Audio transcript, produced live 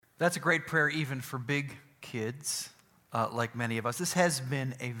That's a great prayer even for big kids like many of us. This has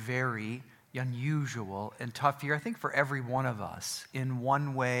been a very unusual and tough year, I think, for every one of us in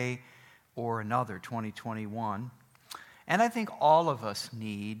one way or another, 2021. And I think all of us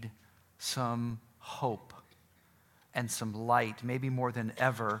need some hope and some light, maybe more than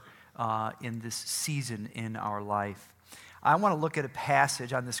ever in this season in our life. I want to look at a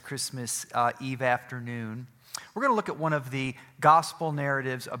passage on this Christmas Eve afternoon. We're going to look at one of the gospel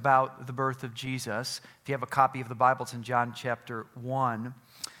narratives about the birth of Jesus. If you have a copy of the Bible, it's in John chapter 1.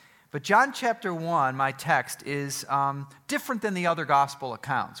 But John chapter 1, my text, is different than the other gospel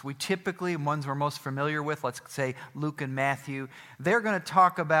accounts. We typically, ones we're most familiar with, let's say Luke and Matthew, they're going to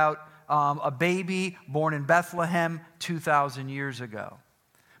talk about a baby born in Bethlehem 2,000 years ago.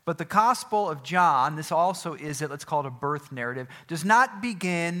 But the Gospel of John, this also is, let's call it a birth narrative, does not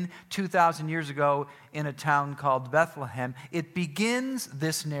begin 2,000 years ago in a town called Bethlehem. It begins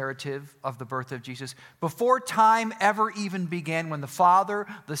this narrative of the birth of Jesus before time ever even began, when the Father,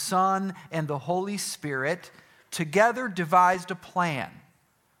 the Son, and the Holy Spirit together devised a plan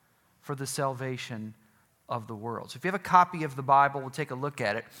for the salvation of the world. So if you have a copy of the Bible, we'll take a look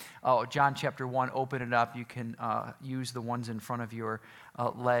at it. John chapter 1, open it up. You can use the ones in front of your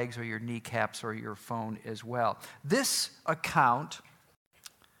legs or your kneecaps or your phone as well. This account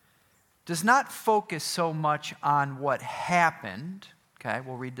does not focus so much on what happened. Okay,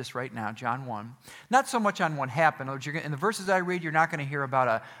 we'll read this right now, John 1. Not so much on what happened. In the verses I read, you're not going to hear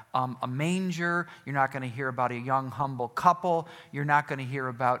about a manger. You're not going to hear about a young, humble couple. You're not going to hear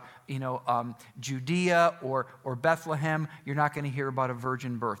about, Judea or Bethlehem. You're not going to hear about a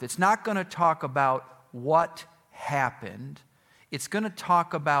virgin birth. It's not going to talk about what happened. It's going to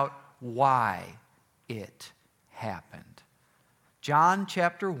talk about why it happened. John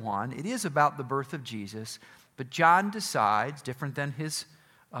chapter 1, it is about the birth of Jesus, but John decides, different than his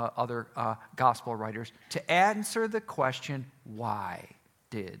other gospel writers, to answer the question, why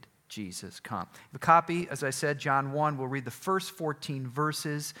did Jesus come? The copy, as I said, John 1, we'll read the first 14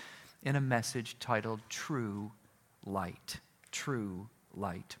 verses in a message titled True Light. True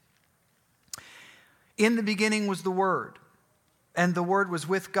Light. In the beginning was the Word, and the Word was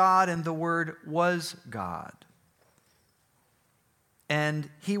with God, and the Word was God. And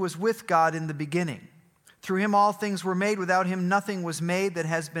He was with God in the beginning. Through Him all things were made. Without Him nothing was made that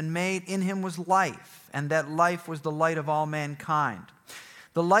has been made. In Him was life, and that life was the light of all mankind.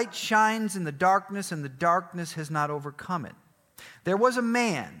 The light shines in the darkness, and the darkness has not overcome it. There was a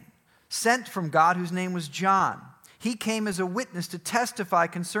man sent from God whose name was John. He came as a witness to testify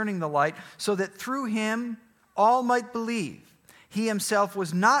concerning the light, so that through him all might believe. He himself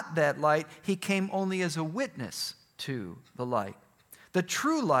was not that light. He came only as a witness to the light. The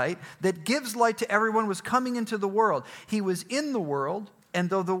true light that gives light to everyone was coming into the world. He was in the world, and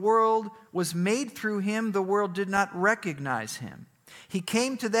though the world was made through him, the world did not recognize him. He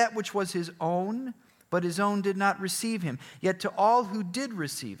came to that which was his own, but his own did not receive him. Yet to all who did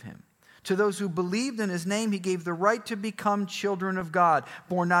receive him, to those who believed in his name, he gave the right to become children of God,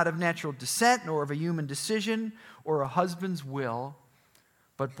 born not of natural descent, nor of a human decision, or a husband's will,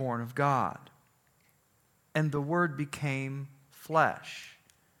 but born of God. And the Word became flesh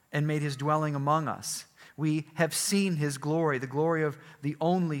and made his dwelling among us. We have seen his glory, the glory of the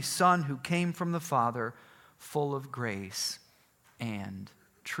only Son who came from the Father, full of grace and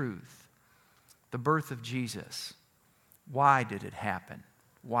truth. The birth of Jesus. Why did it happen?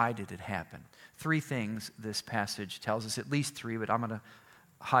 Why did it happen? Three things this passage tells us, at least three, but I'm going to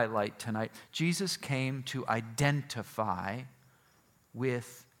highlight tonight. Jesus came to identify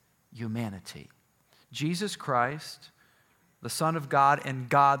with humanity. Jesus Christ, the Son of God, and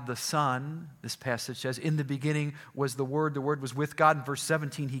God the Son, this passage says, in the beginning was the Word was with God. In verse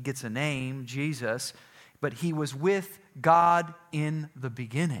 17, he gets a name, Jesus, but he was with God in the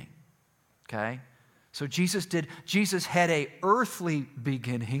beginning, okay? So Jesus had a earthly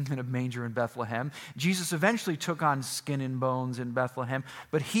beginning in a manger in Bethlehem. Jesus eventually took on skin and bones in Bethlehem,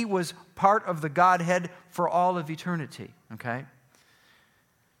 but he was part of the Godhead for all of eternity, okay?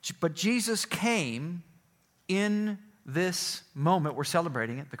 But Jesus came in this moment, we're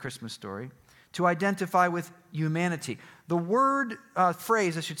celebrating it, the Christmas story, to identify with humanity. The word,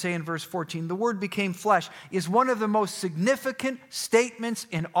 phrase, I should say in verse 14, the Word became flesh, is one of the most significant statements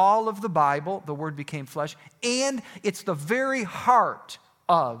in all of the Bible. The Word became flesh, and it's the very heart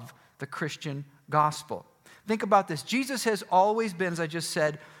of the Christian gospel. Think about this. Jesus has always been, as I just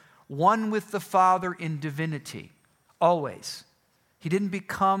said, one with the Father in divinity, always. He didn't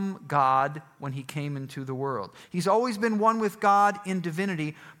become God when he came into the world. He's always been one with God in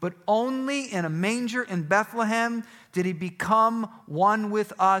divinity, but only in a manger in Bethlehem did he become one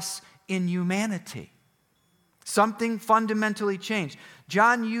with us in humanity. Something fundamentally changed.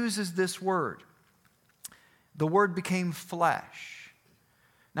 John uses this word. The word became flesh.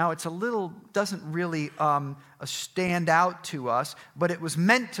 Now, it's doesn't really stand out to us, but it was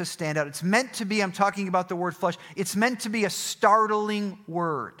meant to stand out. It's meant to be, I'm talking about the word flesh, it's meant to be a startling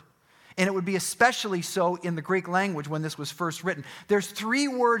word. And it would be especially so in the Greek language when this was first written. There's 3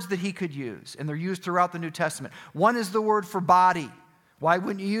 words that he could use, and they're used throughout the New Testament. One is the word for body. Why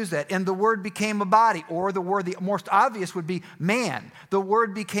wouldn't you use that? And the word became a body, or the most obvious would be man. The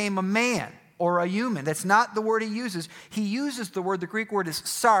word became a man. Or a human. That's not the word he uses. He uses the word, the Greek word is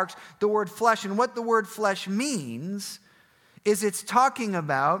sarx, the word flesh. And what the word flesh means is it's talking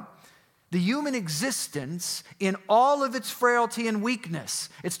about the human existence in all of its frailty and weakness.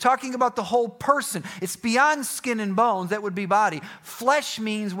 It's talking about the whole person. It's beyond skin and bones. That would be body. Flesh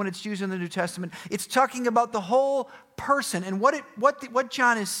means, when it's used in the New Testament, it's talking about the whole person. And what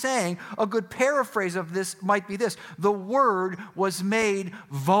John is saying, a good paraphrase of this might be this: the Word was made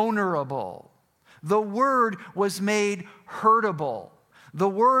vulnerable. The Word was made hurtable. The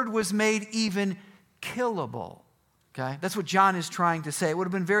Word was made even killable. Okay? That's what John is trying to say. It would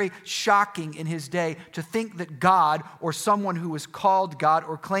have been very shocking in his day to think that God, or someone who was called God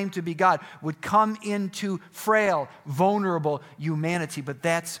or claimed to be God, would come into frail, vulnerable humanity. But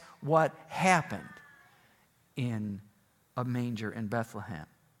that's what happened in a manger in Bethlehem.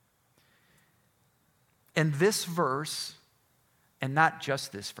 And this verse, and not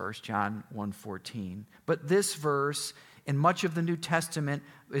just this verse, John 1:14, but this verse and much of the New Testament,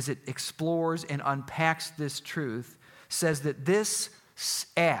 as it explores and unpacks this truth, says that this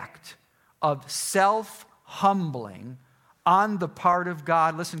act of self-humbling on the part of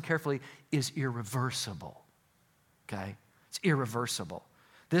God, listen carefully, is irreversible. Okay? It's irreversible.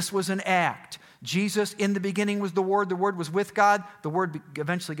 This was an act. Jesus, in the beginning, was the Word. The Word was with God. The Word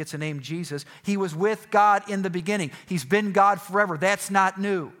eventually gets a name, Jesus. He was with God in the beginning. He's been God forever. That's not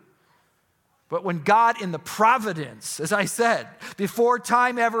new. But when God, in the providence, as I said, before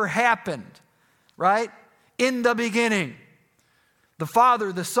time ever happened, right? In the beginning, the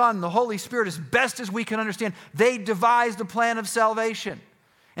Father, the Son, the Holy Spirit, as best as we can understand, they devised a plan of salvation.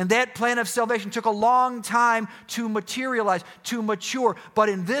 And that plan of salvation took a long time to materialize, to mature. But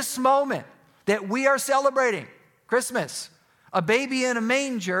in this moment that we are celebrating, Christmas, a baby in a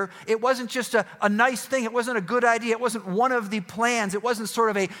manger, it wasn't just a nice thing. It wasn't a good idea. It wasn't one of the plans. It wasn't sort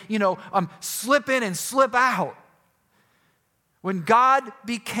of a, slip in and slip out. When God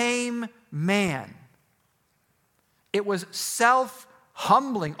became man, it was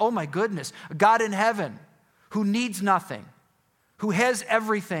self-humbling. Oh my goodness. God in heaven who needs nothing, who has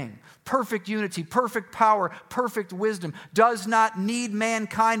everything, perfect unity, perfect power, perfect wisdom, does not need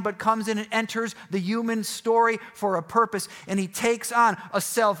mankind, but comes in and enters the human story for a purpose, and he takes on a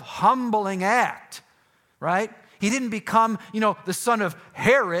self-humbling act, right? He didn't become, the son of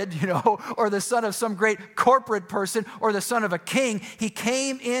Herod, or the son of some great corporate person, or the son of a king. He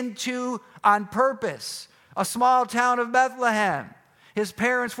came into, on purpose, a small town of Bethlehem. His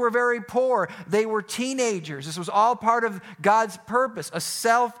parents were very poor. They were teenagers. This was all part of God's purpose, a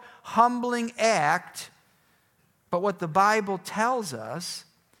self-humbling act. But what the Bible tells us,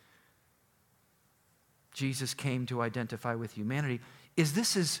 Jesus came to identify with humanity, is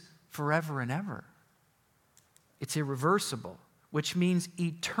this is forever and ever. It's irreversible, which means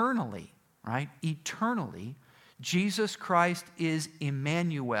eternally, right? Eternally, Jesus Christ is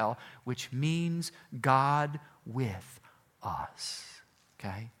Emmanuel, which means God with us.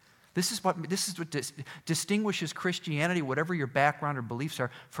 Okay? This is what distinguishes Christianity, whatever your background or beliefs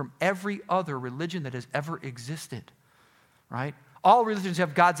are, from every other religion that has ever existed. Right? All religions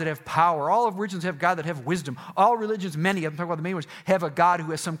have gods that have power. All religions have gods that have wisdom. All religions, many of them, talk about the main ones, have a God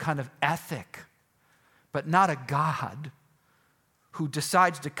who has some kind of ethic, but not a God who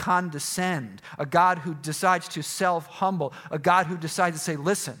decides to condescend, a God who decides to self-humble, a God who decides to say,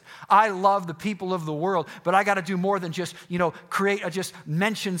 listen, I love the people of the world, but I got to do more than just, just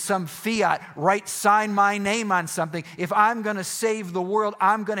mention some fiat, sign my name on something. If I'm going to save the world,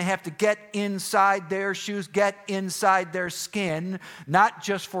 I'm going to have to get inside their shoes, get inside their skin, not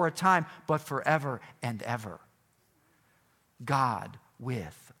just for a time, but forever and ever. God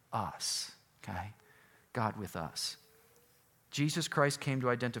with us, okay? God with us. Jesus Christ came to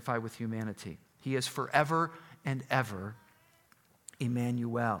identify with humanity. He is forever and ever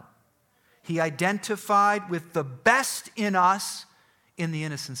Emmanuel. He identified with the best in us in the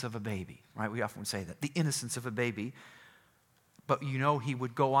innocence of a baby, right? We often say that, the innocence of a baby. But he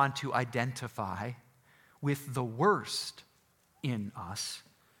would go on to identify with the worst in us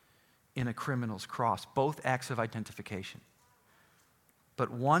in a criminal's cross, both acts of identification. But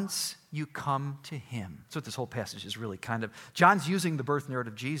once you come to him, that's what this whole passage is really kind of. John's using the birth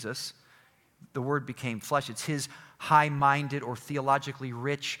narrative of Jesus. The Word became flesh. It's his high-minded or theologically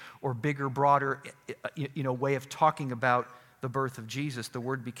rich or bigger, broader way of talking about the birth of Jesus. The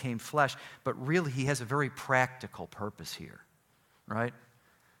Word became flesh. But really, he has a very practical purpose here, right?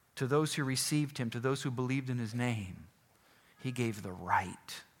 To those who received him, to those who believed in his name, he gave the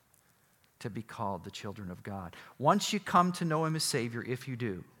right to be called the children of God. Once you come to know him as Savior, if you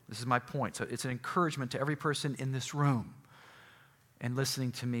do, this is my point. So it's an encouragement to every person in this room and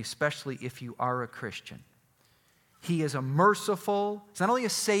listening to me, especially if you are a Christian. He is a merciful, he's not only a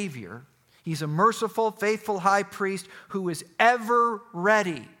Savior, he's a merciful, faithful high priest who is ever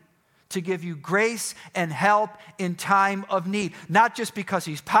ready to give you grace and help in time of need. Not just because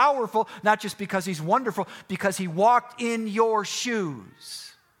he's powerful, not just because he's wonderful, because he walked in your shoes.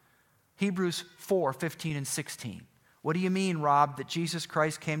 Hebrews 4, 15 and 16. What do you mean, Rob, that Jesus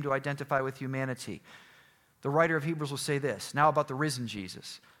Christ came to identify with humanity? The writer of Hebrews will say this, now about the risen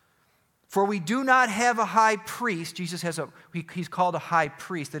Jesus. For we do not have a high priest. Jesus he's called a high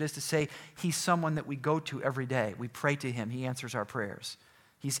priest. That is to say, he's someone that we go to every day. We pray to him. He answers our prayers.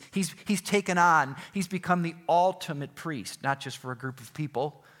 He's taken on, he's become the ultimate priest, not just for a group of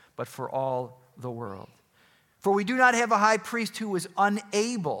people, but for all the world. For we do not have a high priest who is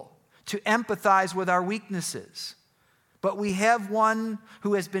unable to empathize with our weaknesses, but we have one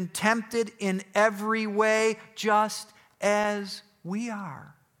who has been tempted in every way just as we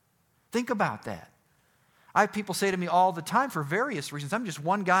are. Think about that. I have people say to me all the time for various reasons. I'm just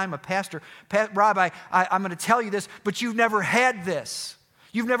one guy, I'm a pastor. Rob, I'm going to tell you this, but you've never had this.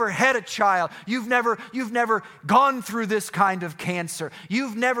 You've never had a child. You've never gone through this kind of cancer.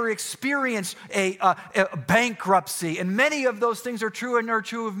 You've never experienced a bankruptcy. And many of those things are true and are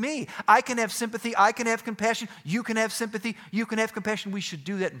true of me. I can have sympathy. I can have compassion. You can have sympathy. You can have compassion. We should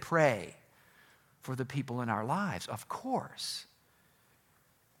do that and pray for the people in our lives, of course.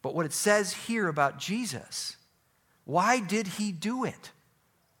 But what it says here about Jesus, why did he do it?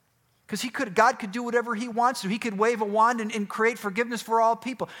 Because God could do whatever he wants to. He could wave a wand and create forgiveness for all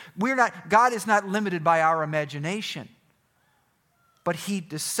people. God is not limited by our imagination. But he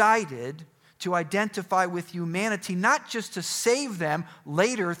decided to identify with humanity, not just to save them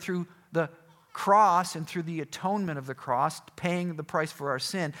later through the cross and through the atonement of the cross, paying the price for our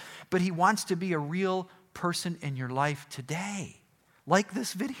sin, but he wants to be a real person in your life today. Like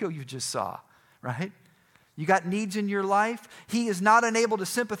this video you just saw, right? You got needs in your life. He is not unable to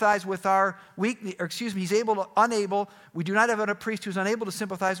sympathize with our weakness, we do not have a priest who's unable to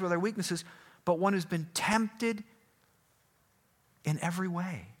sympathize with our weaknesses, but one who's been tempted in every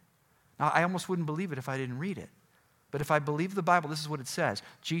way. Now, I almost wouldn't believe it if I didn't read it. But if I believe the Bible, this is what it says.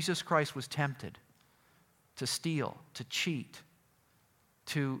 Jesus Christ was tempted to steal, to cheat,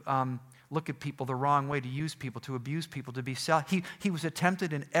 to look at people the wrong way, to use people, to abuse people, to be selfish. He was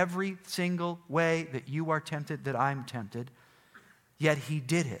tempted in every single way that you are tempted, that I'm tempted, yet he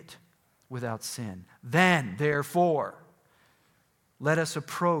did it without sin. Then, therefore, let us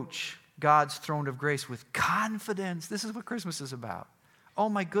approach God's throne of grace with confidence. This is what Christmas is about. Oh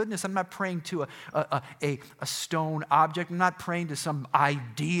my goodness, I'm not praying to a stone object. I'm not praying to some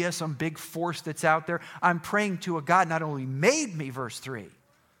idea, some big force that's out there. I'm praying to a God not only made me, verse 3,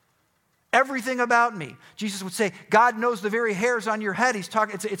 everything about me. Jesus would say, God knows the very hairs on your head. He's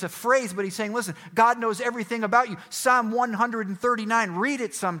talking, it's a phrase, but he's saying, listen, God knows everything about you. Psalm 139, read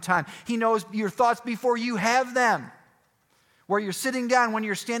it sometime. He knows your thoughts before you have them. Where you're sitting down, when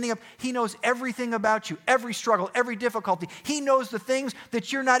you're standing up, he knows everything about you, every struggle, every difficulty. He knows the things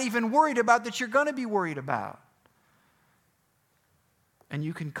that you're not even worried about, that you're going to be worried about. And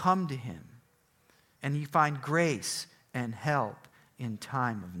you can come to him, and you find grace and help in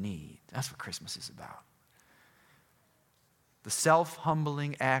time of need. That's what Christmas is about. The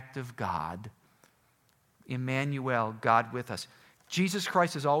self-humbling act of God, Emmanuel, God with us. Jesus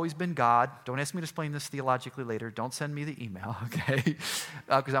Christ has always been God. Don't ask me to explain this theologically later. Don't send me the email, okay?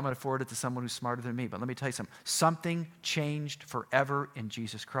 Because I'm going to forward it to someone who's smarter than me. But let me tell you something. Something changed forever in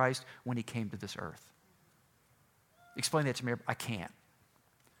Jesus Christ when he came to this earth. Explain that to me. I can't.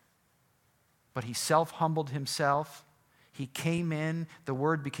 But he self-humbled himself. He came in. The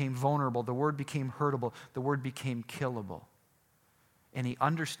word became vulnerable. The word became hurtable. The word became killable. And he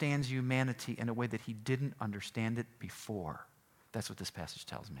understands humanity in a way that he didn't understand it before. That's what this passage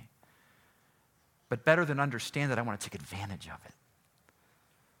tells me. But better than understand it, I want to take advantage of it.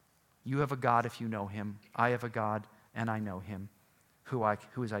 You have a God if you know him. I have a God and I know him.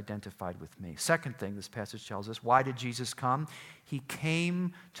 who is identified with me. Second thing this passage tells us, why did Jesus come? He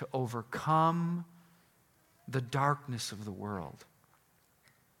came to overcome the darkness of the world.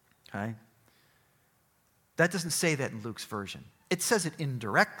 Okay? That doesn't say that in Luke's version. It says it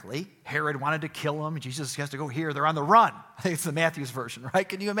indirectly. Herod wanted to kill him. Jesus has to go here. They're on the run. I think it's the Matthew's version, right?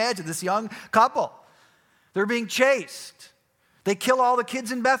 Can you imagine this young couple? They're being chased. They kill all the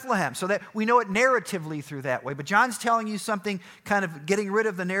kids in Bethlehem, so that we know it narratively through that way. But John's telling you something, kind of getting rid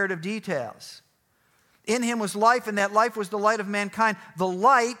of the narrative details. In him was life, and that life was the light of mankind. The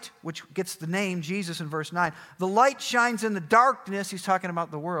light, which gets the name Jesus in verse 9, the light shines in the darkness, he's talking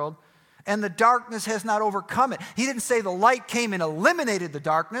about the world, and the darkness has not overcome it. He didn't say the light came and eliminated the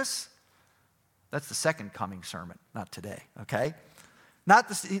darkness. That's the second coming sermon, not today, okay?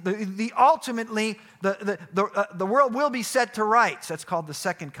 Not ultimately, the world will be set to rights. That's called the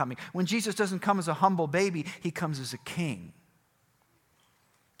second coming. When Jesus doesn't come as a humble baby, he comes as a king.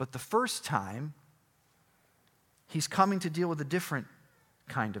 But the first time, he's coming to deal with a different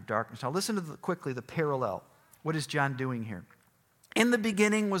kind of darkness. Now listen to quickly the parallel. What is John doing here? In the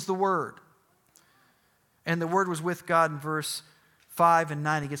beginning was the Word. And the Word was with God in verse 5 and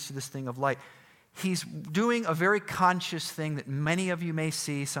 9. He gets to this thing of light. He's doing a very conscious thing that many of you may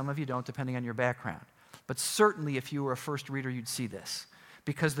see, some of you don't, depending on your background. But certainly if you were a first reader, you'd see this.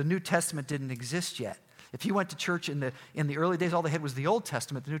 Because the New Testament didn't exist yet. If you went to church in the early days, all they had was the Old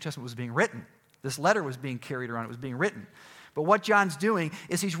Testament. The New Testament was being written. This letter was being carried around. It was being written. But what John's doing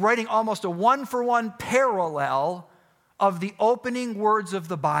is he's writing almost a one-for-one parallel of the opening words of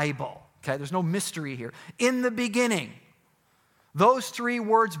the Bible. Okay, there's no mystery here. In the beginning. Those three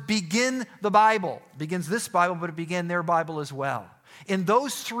words begin the Bible. It begins this Bible, but it began their Bible as well. In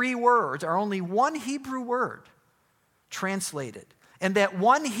those three words are only one Hebrew word translated. And that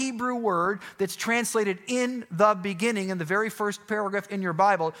one Hebrew word that's translated in the beginning, in the very first paragraph in your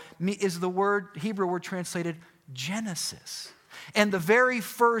Bible, is the Hebrew word translated Genesis. And the very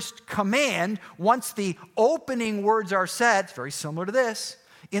first command, once the opening words are said, it's very similar to this.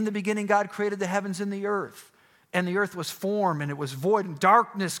 In the beginning, God created the heavens and the earth. And the earth was formed, and it was void, and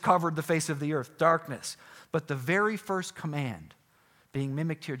darkness covered the face of the earth. Darkness. But the very first command, being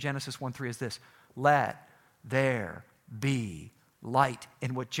mimicked here, Genesis 1:3, is this: let there be light.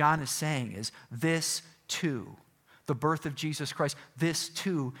 And what John is saying is, this too, the birth of Jesus Christ, this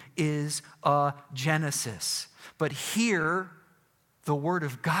too is a Genesis. But here, the Word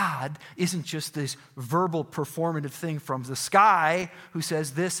of God isn't just this verbal performative thing from the sky who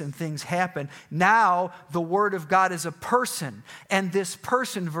says this and things happen. Now, the Word of God is a person. And this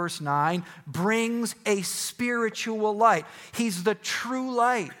person, verse 9, brings a spiritual light. He's the true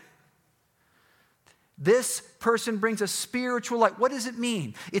light. This person brings a spiritual light. What does it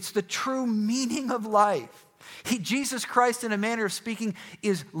mean? It's the true meaning of life. Jesus Christ, in a manner of speaking,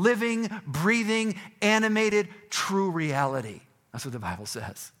 is living, breathing, animated, true reality. That's what the Bible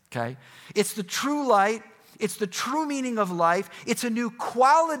says, okay? It's the true light. It's the true meaning of life. It's a new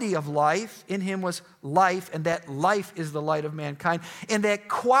quality of life. In him was life, and that life is the light of mankind. And that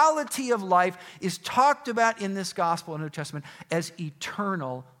quality of life is talked about in this gospel in the New Testament as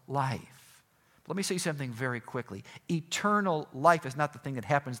eternal life. Let me say something very quickly. Eternal life is not the thing that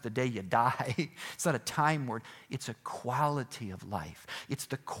happens the day you die. It's not a time word. It's a quality of life. It's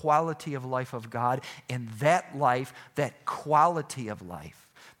the quality of life of God. And that life, that quality of life,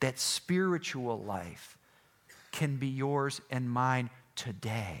 that spiritual life can be yours and mine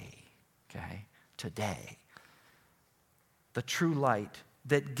today. Okay? Today. The true light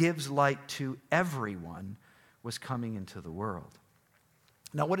that gives light to everyone was coming into the world.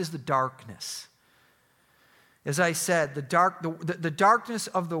 Now, what is the darkness? As I said, the darkness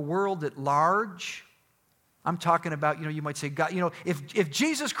of the world at large, I'm talking about, you might say, God, if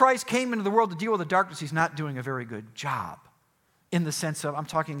Jesus Christ came into the world to deal with the darkness, he's not doing a very good job. In the sense of, I'm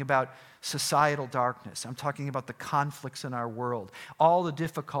talking about societal darkness. I'm talking about the conflicts in our world, all the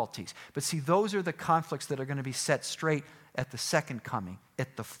difficulties. But see, those are the conflicts that are going to be set straight at the second coming.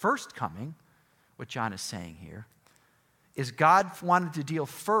 At the first coming, what John is saying here, is God wanted to deal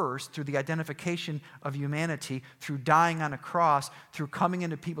first through the identification of humanity, through dying on a cross, through coming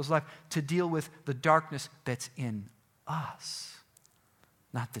into people's life, to deal with the darkness that's in us,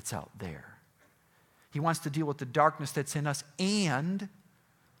 not that's out there. He wants to deal with the darkness that's in us and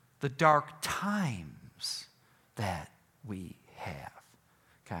the dark times that we have.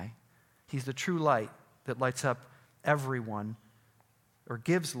 Okay? He's the true light that lights up everyone, or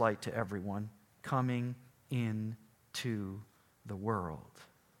gives light to everyone, coming in to the world.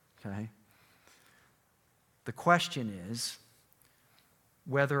 Okay? The question is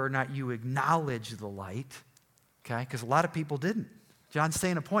whether or not you acknowledge the light, okay? Because a lot of people didn't. John's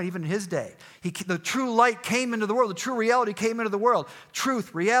saying a point, even in his day. The true light came into the world. The true reality came into the world.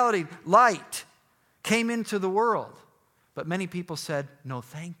 Truth, reality, light came into the world. But many people said, no,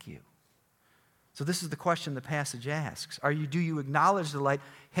 thank you. So this is the question the passage asks. Do you acknowledge the light?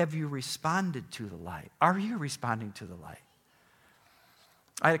 Have you responded to the light? Are you responding to the light?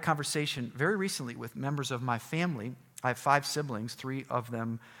 I had a conversation very recently with members of my family. I have 5 siblings, 3 of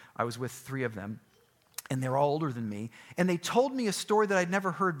them, I was with 3 of them, and they're all older than me. And they told me a story that I'd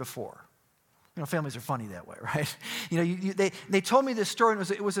never heard before. Families are funny that way, right? They told me this story,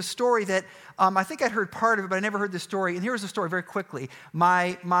 and it was a story that I think I'd heard part of it, but I never heard the story. And here's the story very quickly.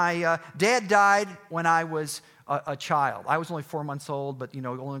 My dad died when I was a child. I was only 4 months old, but it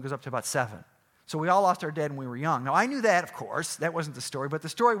only goes up to about 7. So we all lost our dad when we were young. Now, I knew that, of course. That wasn't the story. But the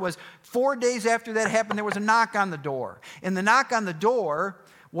story was 4 days after that happened, there was a knock on the door. And the knock on the door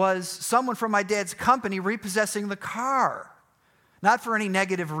was someone from my dad's company repossessing the car. Not for any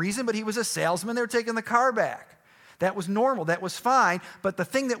negative reason, but he was a salesman. They were taking the car back. That was normal. That was fine. But the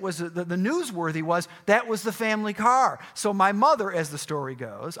thing that was the newsworthy was that was the family car. So my mother, as the story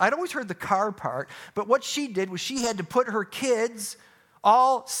goes, I'd always heard the car part, but what she did was she had to put her kids,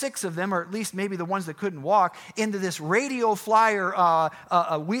 all 6 of them, or at least maybe the ones that couldn't walk, into this radio flyer,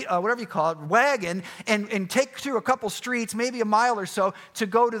 whatever you call it, wagon, and take through a couple streets, maybe a mile or so, to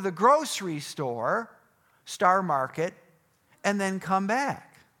go to the grocery store, Star Market, and then come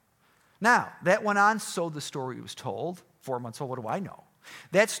back. Now, that went on, so the story was told. 4 months old, what do I know?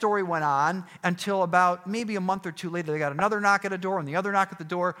 That story went on until about maybe a month or 2 later, they got another knock at a door, and the other knock at the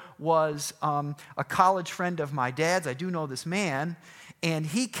door was a college friend of my dad's. I do know this man. And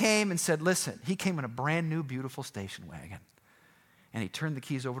he came and said, listen, he came in a brand new, beautiful station wagon. And he turned the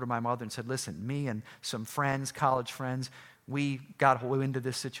keys over to my mother and said, listen, me and some friends, college friends, we got into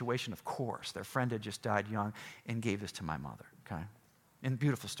this situation. Of course, their friend had just died young, and gave this to my mother, okay? And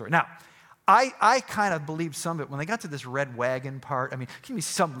beautiful story. Now, I kind of believed some of it. When they got to this red wagon part, can you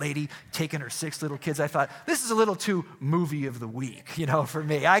see some lady taking her 6 little kids? I thought, this is a little too movie of the week, for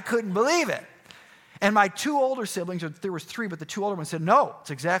me. I couldn't believe it. And my 2 older siblings, there was 3, but the 2 older ones said, no,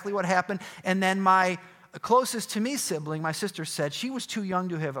 it's exactly what happened. And then my closest to me sibling, my sister, said she was too young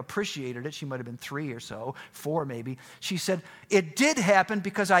to have appreciated it. She might have been 3 or so, 4 maybe. She said, it did happen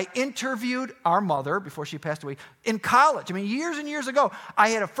because I interviewed our mother before she passed away in college. Years and years ago, I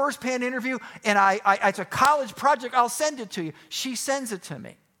had a first-hand interview, and it's a college project. I'll send it to you. She sends it to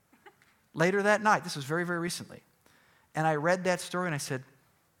me. Later that night, this was very, very recently, and I read that story, and I said,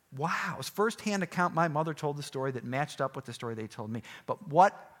 wow, it was first-hand account. My mother told the story that matched up with the story they told me. But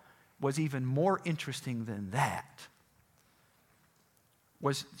what was even more interesting than that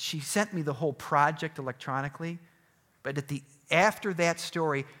was she sent me the whole project electronically, but after that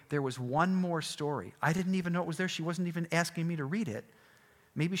story, there was one more story. I didn't even know it was there. She wasn't even asking me to read it.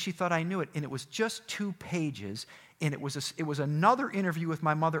 Maybe she thought I knew it, and it was just 2 pages, and it was another interview with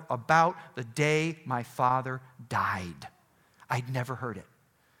my mother about the day my father died. I'd never heard it.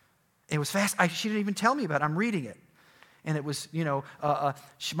 It was fast. She didn't even tell me about it. I'm reading it. And it was,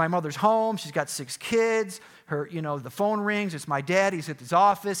 my mother's home. She's got 6 kids. The phone rings. It's my dad. He's at his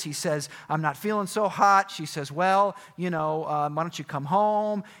office. He says, I'm not feeling so hot. She says, well, why don't you come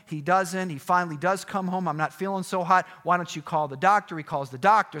home? He doesn't. He finally does come home. I'm not feeling so hot. Why don't you call the doctor? He calls the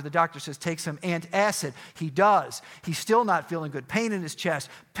doctor. The doctor says, take some antacid. He does. He's still not feeling good. Pain in his chest,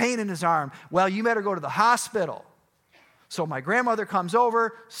 pain in his arm. Well, you better go to the hospital. So my grandmother comes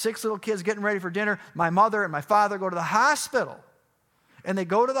over, 6 little kids getting ready for dinner. My mother and my father go to the hospital. And they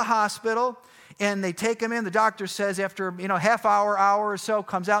go to the hospital, and they take him in. The doctor says after, half hour or so,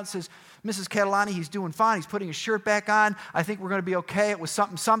 comes out and says, Mrs. Catalani, he's doing fine. He's putting his shirt back on. I think we're going to be okay. It was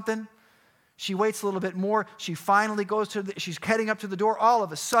something. She waits a little bit more. She finally goes she's heading up to the door. All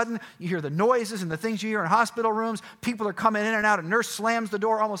of a sudden, you hear the noises and the things you hear in hospital rooms. People are coming in and out. A nurse slams the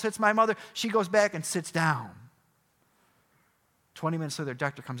door, almost hits my mother. She goes back and sits down. 20 minutes later, the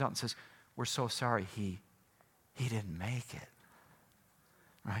doctor comes out and says, we're so sorry, he didn't make it.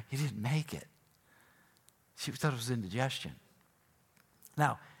 Right? He didn't make it. She thought it was indigestion.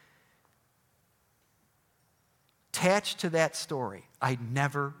 Now, attached to that story, I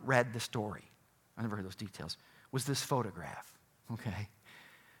never read the story. I never heard those details. Was this photograph, okay,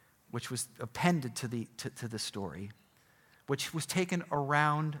 which was appended to the story, which was taken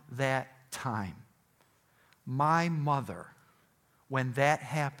around that time. My mother, when that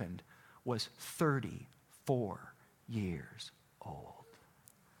happened, was 34 years old.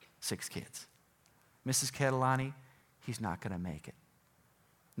 6 kids. Mrs. Catalani, he's not going to make it.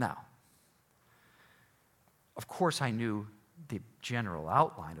 Now, of course I knew the general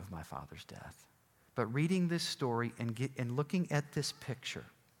outline of my father's death, But reading this story and looking at this picture,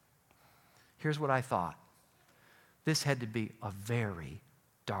 here's what I thought. This had to be a very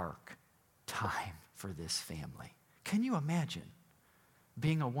dark time for this family. Can you imagine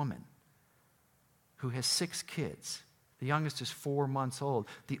being a woman who has 6 kids? The youngest is 4 months old.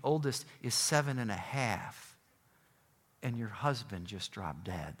 The oldest is 7.5. And your husband just dropped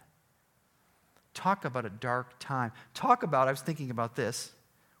dead. Talk about a dark time. I was thinking about this.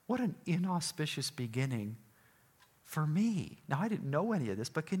 What an inauspicious beginning for me. Now, I didn't know any of this,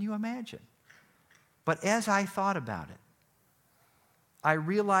 but can you imagine? But as I thought about it, I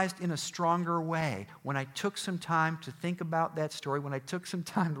realized in a stronger way when I took some time to think about that story, when I took some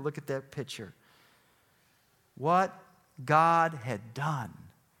time to look at that picture, what God had done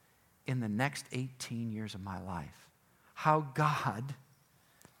in the next 18 years of my life. How God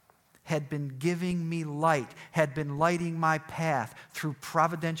had been giving me light, had been lighting my path through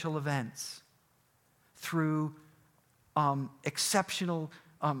providential events, through exceptional,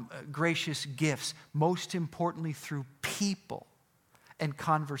 gracious gifts, most importantly through people and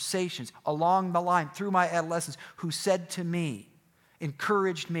conversations along the line through my adolescence who said to me,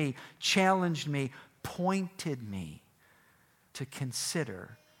 encouraged me, challenged me, pointed me to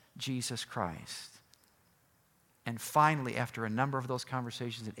consider Jesus Christ. And finally, after a number of those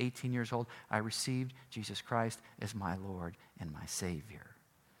conversations at 18 years old, I received Jesus Christ as my Lord and my Savior.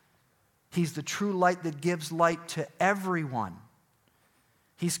 He's the true light that gives light to everyone.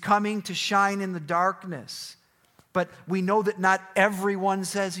 He's coming to shine in the darkness. But we know that not everyone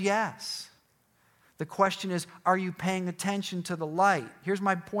says yes. The question is, are you paying attention to the light? Here's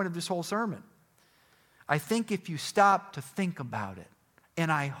my point of this whole sermon. I think if you stop to think about it,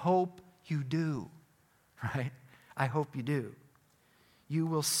 and I hope you do, right? I hope you do. You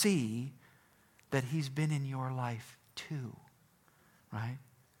will see that He's been in your life too, right?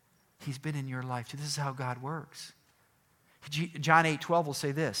 He's been in your life too. This is how God works. John 8:12 will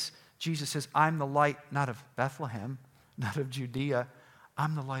say this. Jesus says, I'm the light, not of Bethlehem, not of Judea.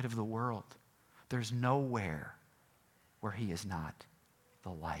 I'm the light of the world. There's nowhere where He is not the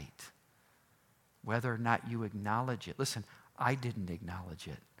light. Whether or not you acknowledge it. Listen, I didn't acknowledge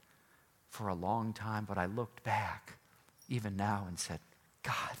it for a long time, but I looked back even now and said,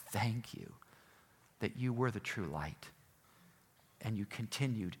 God, thank you that you were the true light. And you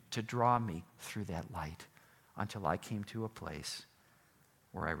continued to draw me through that light until I came to a place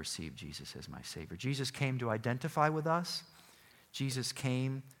where I received Jesus as my Savior. Jesus came to identify with us. Jesus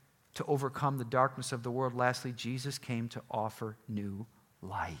came to overcome the darkness of the world. Lastly, Jesus came to offer new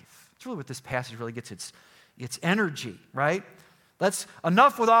life. It's really what this passage really gets its energy, right? That's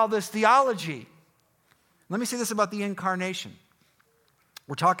enough with all this theology. Let me say this about the incarnation.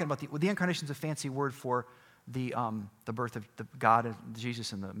 We're talking about the incarnation is a fancy word for the birth of God and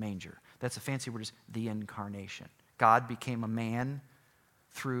Jesus in the manger. That's a fancy word, is the incarnation. God became a man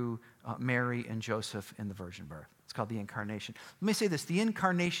through Mary and Joseph in the virgin birth. It's called the incarnation. Let me say this. The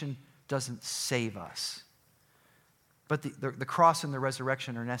incarnation doesn't save us. But the cross and the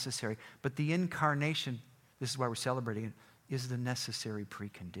resurrection are necessary. But the incarnation, this is why we're celebrating it, is the necessary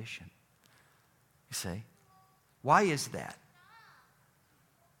precondition. You see? Why is that?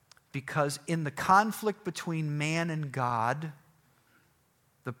 Because in the conflict between man and God,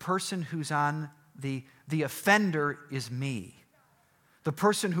 the person who's on the offender is me. The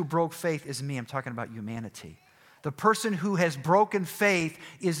person who broke faith is me. I'm talking about humanity. The person who has broken faith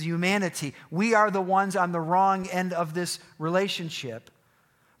is humanity. We are the ones on the wrong end of this relationship.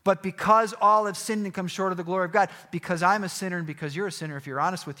 But because all have sinned and come short of the glory of God, because I'm a sinner and because you're a sinner, if you're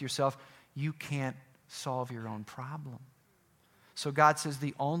honest with yourself, you can't solve your own problem. So God says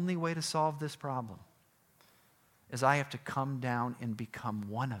the only way to solve this problem is I have to come down and become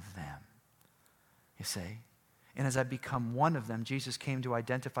one of them. You see? And as I become one of them, Jesus came to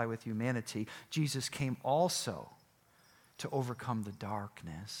identify with humanity. Jesus came also to overcome the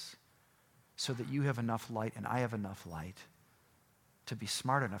darkness so that you have enough light and I have enough light to be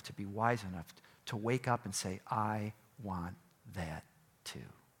smart enough, to be wise enough to wake up and say, I want that too.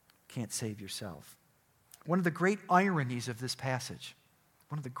 Can't save yourself. One of the great ironies of this passage,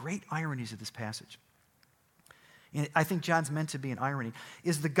 and I think John's meant to be an irony,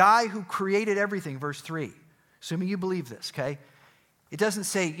 is the guy who created everything, verse 3. Assuming you believe this, okay? It doesn't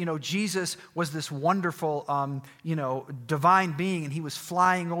say, Jesus was this wonderful, divine being and He was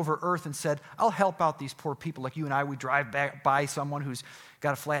flying over earth and said, I'll help out these poor people like you and I. We drive by someone who's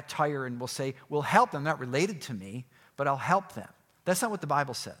got a flat tire and we'll say, we'll help them. Not related to me, but I'll help them. That's not what the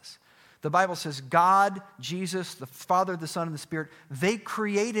Bible says. The Bible says God, Jesus, the Father, the Son, and the Spirit, they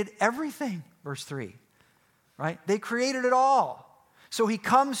created everything, verse 3, right? They created it all. So He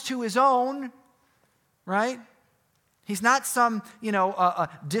comes to His own right? He's not some, a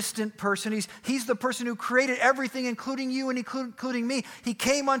distant person. He's the person who created everything, including you and including me. He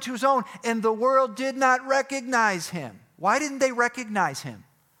came unto his own, and the world did not recognize him. Why didn't they recognize him?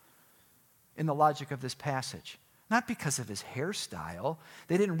 In the logic of this passage. Not because of his hairstyle.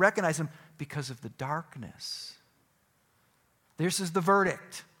 They didn't recognize him because of the darkness. This is the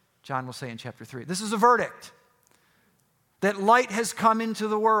verdict, John will say in chapter 3. This is a verdict. That light has come into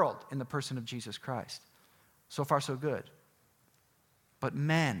the world in the person of Jesus Christ. So far, so good. But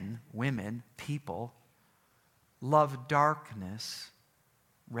men, women, people love darkness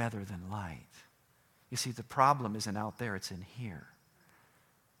rather than light. You see, the problem isn't out there, it's in here.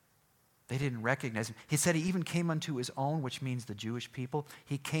 They didn't recognize him. He said he even came unto his own, which means the Jewish people.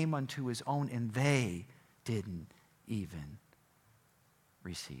 He came unto his own, and they didn't even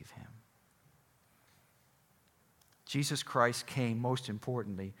receive him. Jesus Christ came, most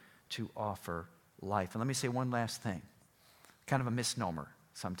importantly, to offer life. And let me say one last thing. Kind of a misnomer,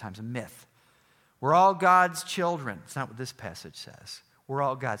 sometimes a myth. We're all God's children. It's not what this passage says. We're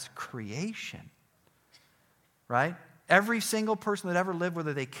all God's creation. Right? Every single person that ever lived,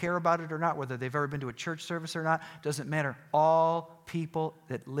 whether they care about it or not, whether they've ever been to a church service or not, doesn't matter. All people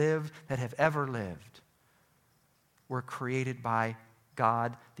that lived, that have ever lived, were created by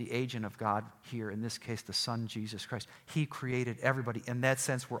God, the agent of God here, in this case, the Son, Jesus Christ. He created everybody. In that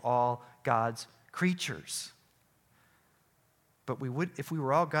sense, we're all God's creatures. But if we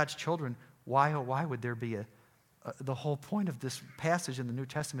were all God's children, why would there be the whole point of this passage in the New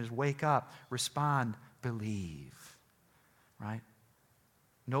Testament is wake up, respond, believe. Right?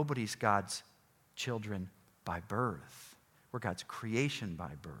 Nobody's God's children by birth. We're God's creation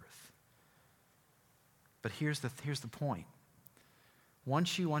by birth. But here's the point.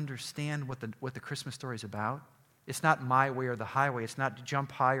 Once you understand what the Christmas story is about, it's not my way or the highway. It's not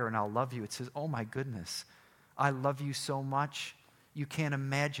jump higher and I'll love you. It says, oh my goodness, I love you so much. You can't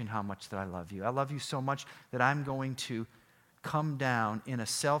imagine how much that I love you. I love you so much that I'm going to come down in a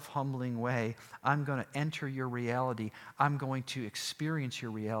self-humbling way. I'm going to enter your reality. I'm going to experience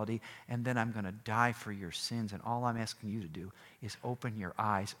your reality, and then I'm going to die for your sins. And all I'm asking you to do is open your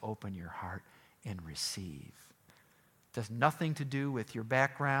eyes, open your heart, and receive. It has nothing to do with your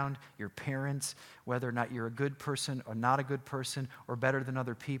background, your parents, whether or not you're a good person or not a good person, or better than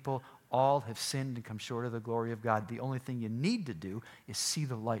other people. All have sinned and come short of the glory of God. The only thing you need to do is see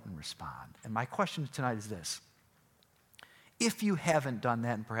the light and respond. And my question tonight is this. If you haven't done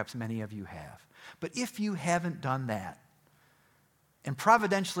that, and perhaps many of you have, but if you haven't done that, and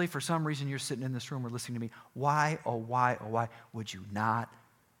providentially for some reason you're sitting in this room or listening to me, why would you not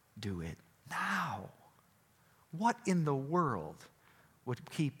do it now? What in the world would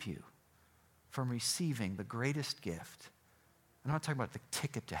keep you from receiving the greatest gift? I'm not talking about the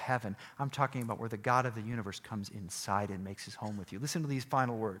ticket to heaven. I'm talking about where the God of the universe comes inside and makes his home with you. Listen to these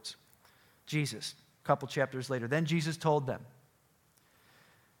final words. Jesus, a couple chapters later, then Jesus told them,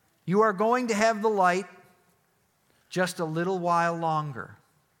 you are going to have the light just a little while longer.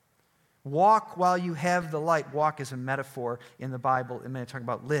 Walk while you have the light. Walk is a metaphor in the Bible. I'm going to talk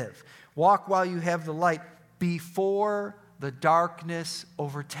about live. Walk while you have the light before the darkness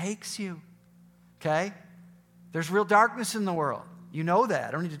overtakes you. Okay? There's real darkness in the world. You know that.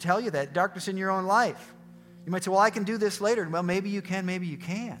 I don't need to tell you that. Darkness in your own life. You might say, well, I can do this later. Well, maybe you can, maybe you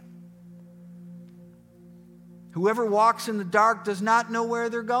can't. Whoever walks in the dark does not know where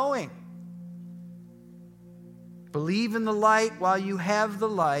they're going. Believe in the light while you have the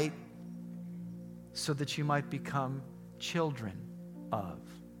light, so that you might become children of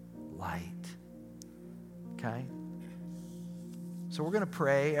light. Okay? So we're going to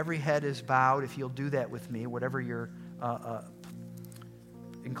pray. Every head is bowed. If you'll do that with me, whatever your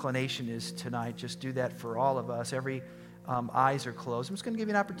inclination is tonight, just do that for all of us. Every eyes are closed. I'm just going to give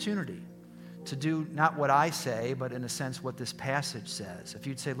you an opportunity to do not what I say, but in a sense what this passage says. If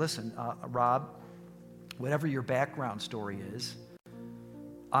you'd say, listen, Rob, whatever your background story is,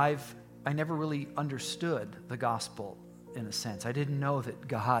 I never really understood the gospel in a sense. I didn't know that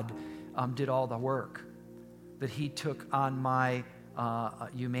God did all the work, that he took on my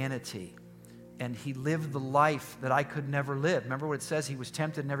humanity, and he lived the life that I could never live. Remember what it says? He was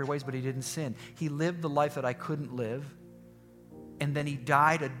tempted in every way, but he didn't sin. He lived the life that I couldn't live, and then he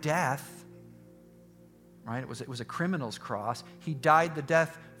died a death. Right? It was a criminal's cross. He died the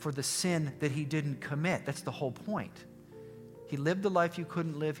death for the sin that he didn't commit. That's the whole point. He lived the life you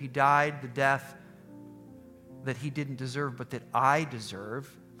couldn't live. He died the death that he didn't deserve, but that I deserve,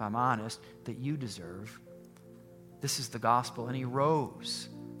 if I'm honest, that you deserve. This is the gospel. And he rose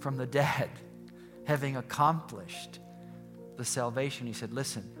from the dead, having accomplished the salvation. He said,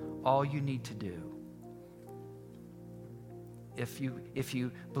 listen, all you need to do if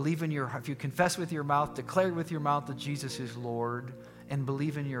you believe in if you confess with your mouth, declare with your mouth that Jesus is Lord, and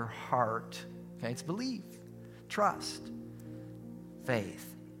believe in your heart, okay, it's believe, trust,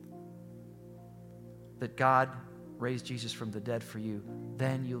 faith, that God raised Jesus from the dead for you,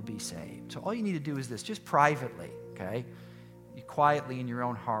 then you'll be saved. So all you need to do is this, just privately, okay, you quietly in your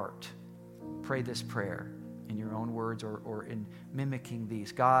own heart, pray this prayer in your own words or in mimicking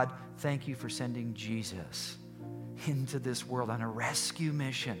these. God, thank you for sending Jesus into this world on a rescue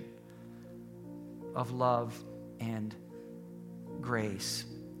mission of love and grace.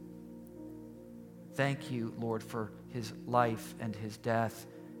 Thank you, Lord, for his life and his death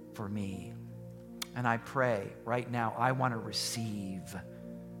for me. And I pray right now, I want to receive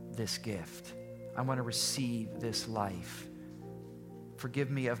this gift. I want to receive this life.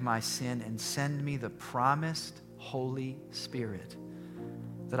 Forgive me of my sin and send me the promised Holy Spirit,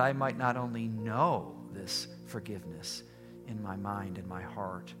 that I might not only know this forgiveness in my mind and my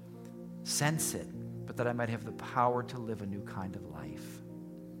heart, sense it, but that I might have the power to live a new kind of life.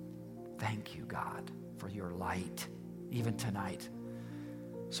 Thank you, God, for your light, even tonight.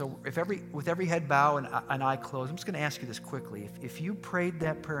 So with every head bow and eye closed, I'm just going to ask you this quickly. If you prayed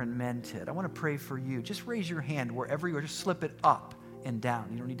that prayer and meant it, I want to pray for you. Just raise your hand wherever you are. Just slip it up and down.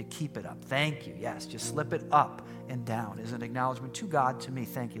 You don't need to keep it up. Thank you. Yes, just slip it up and down as an acknowledgement to God, to me.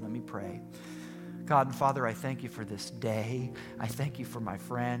 Thank you. Let me pray. God and Father, I thank you for this day. I thank you for my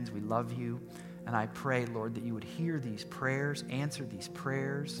friends. We love you. And I pray, Lord, that you would hear these prayers, answer these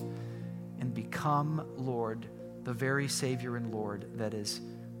prayers, and become, Lord, the very Savior and Lord that is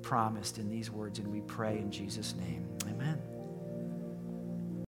promised in these words. And we pray in Jesus' name.